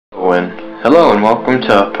Hello and welcome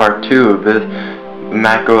to part 2 of this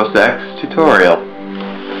Mac OS X tutorial.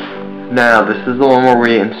 Now this is the one where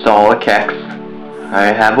we install a Kexts.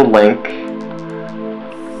 I have a link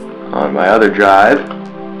on my other drive.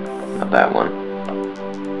 Not that one.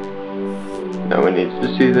 No one needs to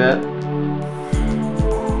see that.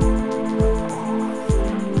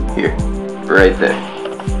 Here. Right there.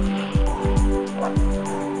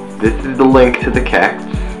 This is the link to the Kexts.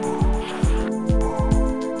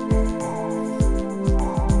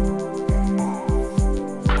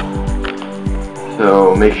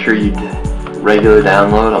 So make sure you regular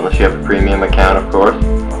download unless you have a premium account, of course.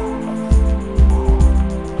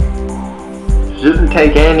 It doesn't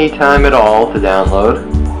take any time at all to download.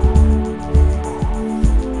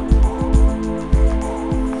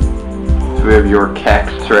 So we have your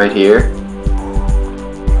Kexts right here.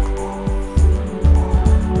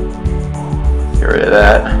 Get rid of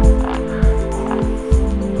that.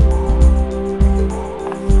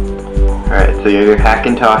 Alright, so you have your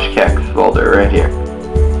AHCI Kexts folder right here.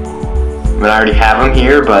 I mean, I already have them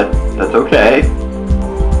here, but that's okay.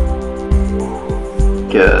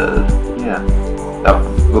 Because, yeah. Oh,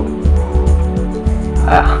 oop.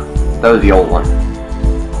 Ah, that was the old one.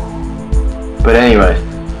 But anyways,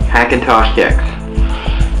 AHCI Kexts.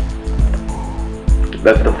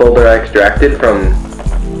 That's the folder I extracted from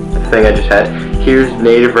the thing I just had. Here's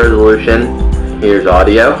native resolution. Here's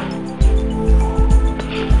audio.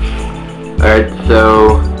 Alright,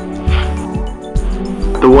 so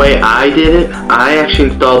the way I did it, I actually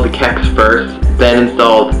installed the Kexts first, then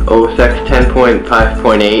installed OS X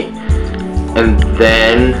 10.5.8, and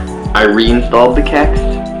then I reinstalled the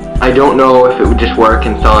Kexts. I don't know if it would just work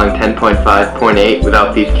installing 10.5.8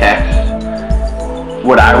 without these Kexts.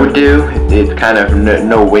 What I would do is kind of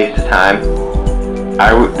no waste of time.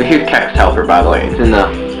 Here's Kexts helper, by the way. It's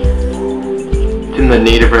in the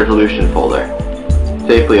native resolution folder.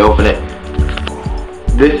 Safely open it.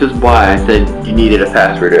 This is why I said you needed a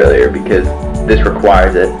password earlier, because this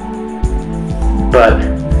requires it. But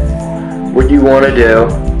what you want to do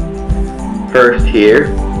first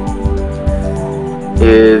here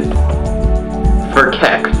is for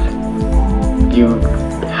Kexts, you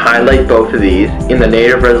highlight both of these in the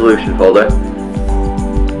native resolution folder.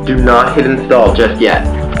 Do not hit install just yet.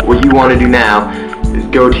 What you want to do now is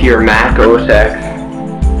go to your Mac OS X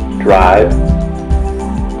drive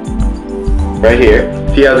right here.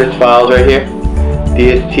 See how this file's right here?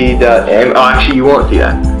 DST.m. Oh, actually, you won't see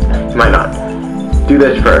that. You might not. Do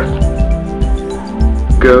this first.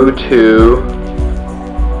 Go to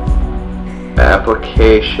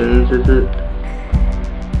applications, is it?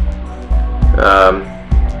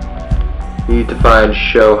 You need to find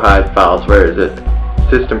show hide files. Where is it?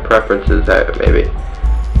 System preferences, maybe.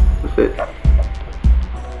 What's it?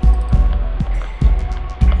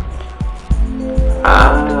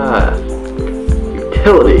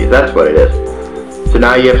 Utilities, that's what it is. So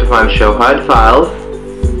now you have to find show hide files.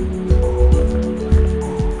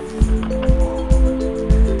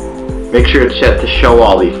 Make sure it's set to show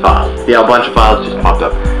all these files. See how a bunch of files just popped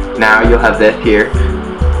up. Now you'll have this here.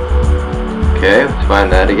 Okay, let's find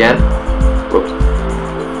that again. Whoops.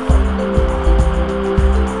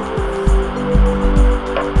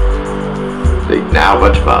 See, now a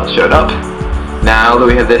bunch of files showed up. Now that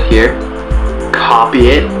we have this here, copy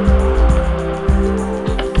it.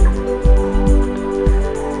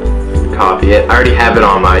 Copy it. I already have it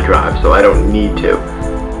on my drive, so I don't need to.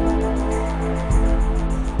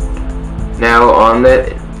 Now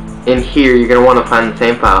in here, you're going to want to find the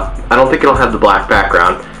same file. I don't think it'll have the black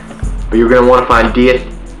background, but you're going to want to find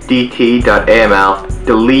DSDT.aml,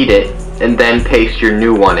 delete it, and then paste your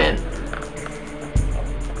new one in.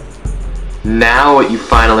 Now what you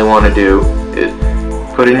finally want to do is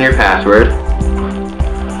put in your password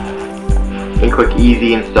and click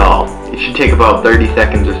easy install. It should take about 30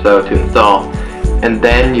 seconds or so to install, and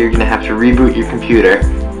then you're going to have to reboot your computer.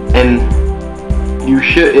 And you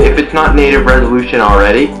should, if it's not native resolution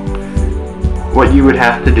already, what you would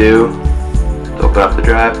have to do is open up the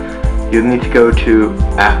drive. You'll need to go to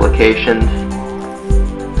applications,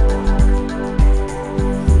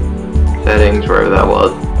 settings, wherever that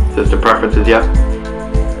was, system preferences, yep.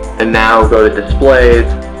 And now go to displays,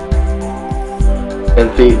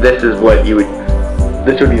 and see, this is what you would.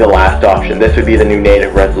 This would be the last option. This would be the new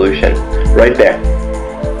native resolution. Right there.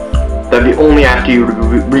 That'd be only after you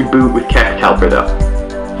reboot with Kexts helper though.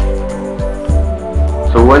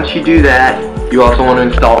 So once you do that, you also want to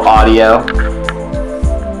install audio.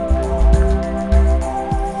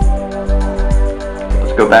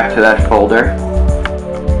 Let's go back to that folder.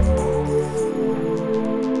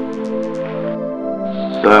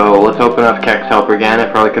 So let's open up Kexts helper again. I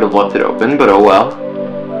probably could have left it open, but oh well.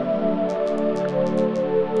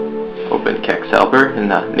 Open Kexts helper in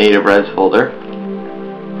the native res folder.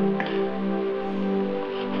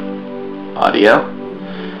 Audio.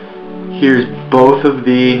 Here's both of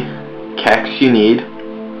the Kexts you need.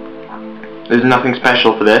 There's nothing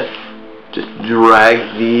special for this. Just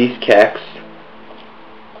drag these Kexts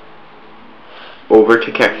over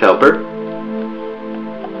to Kexts helper.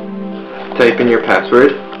 Type in your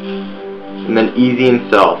password, and then easy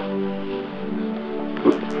install.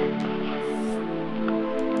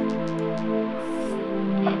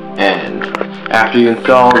 And after you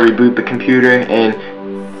install, reboot the computer, and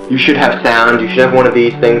you should have sound. You should have one of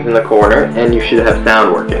these things in the corner, and you should have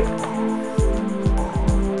sound working.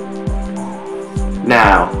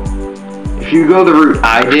 Now, if you go the route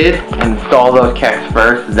I did, and install those Kexts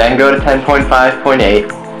first, then go to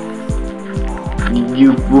 10.5.8,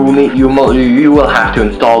 you will have to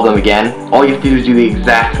install them again. All you have to do is do the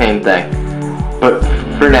exact same thing. But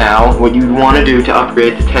for now, what you want to do to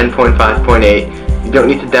upgrade to 10.5.8, you don't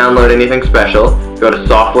need to download anything special. Go to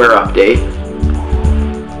software update.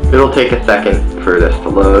 It'll take a second for this to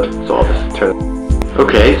load, so I'll just turn it.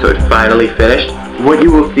 Okay, so it's finally finished. What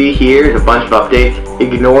you will see here is a bunch of updates.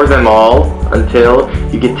 Ignore them all until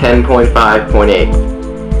you get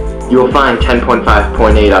 10.5.8. You will find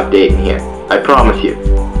 10.5.8 update in here. I promise you.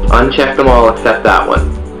 Uncheck them all except that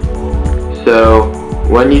one. So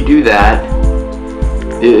when you do that,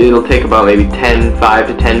 it'll take about maybe 5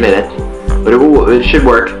 to 10 minutes, but it should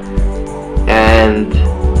work. And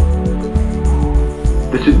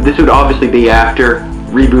this would obviously be after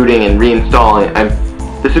rebooting and reinstalling.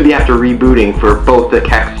 This would be after rebooting for both the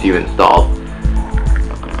Kexts you installed,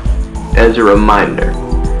 as a reminder.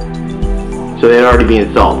 So they'd already be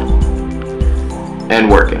installed and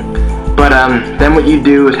working. But then what you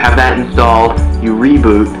do is have that installed, you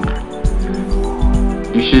reboot,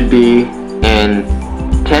 you should be in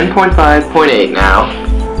 10.5.8 now.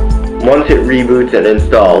 Once it reboots and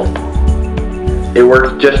installs, it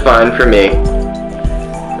works just fine for me.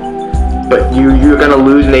 But you're going to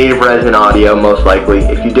lose native res and audio most likely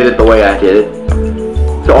if you did it the way I did it.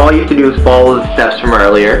 So all you have to do is follow the steps from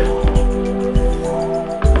earlier.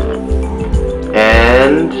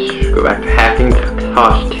 And go back to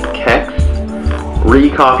AHCI Kexts.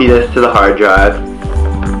 Recopy this to the hard drive,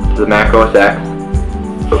 to the Mac OS X.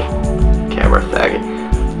 Oh, camera sagging.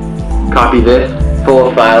 Copy this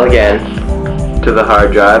full file again to the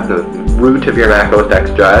hard drive, the root of your Mac OS X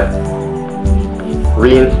drive.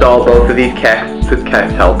 Reinstall both of these Kexts with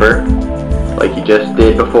Kexts helper, like you just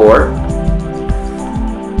did before.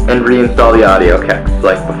 And reinstall the audio Kexts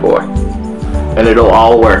like before. And it'll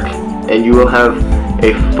all work. And you will have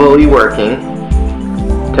a fully working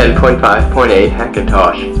 10.5.8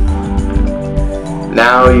 Hackintosh.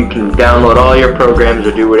 Now you can download all your programs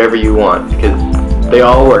or do whatever you want, because they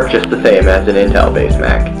all work just the same as an Intel-based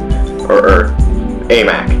Mac, or a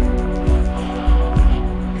Mac.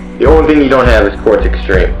 The only thing you don't have is Quartz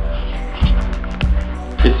Extreme.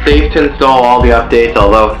 It's safe to install all the updates,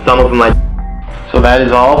 although some of them might. So that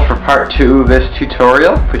is all for part 2 of this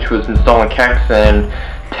tutorial, which was installing Kexts and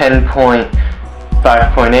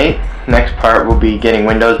 10.5.8. Next part will be getting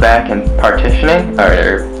Windows back and partitioning,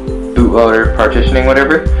 or bootloader partitioning,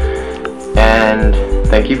 whatever. And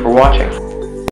thank you for watching.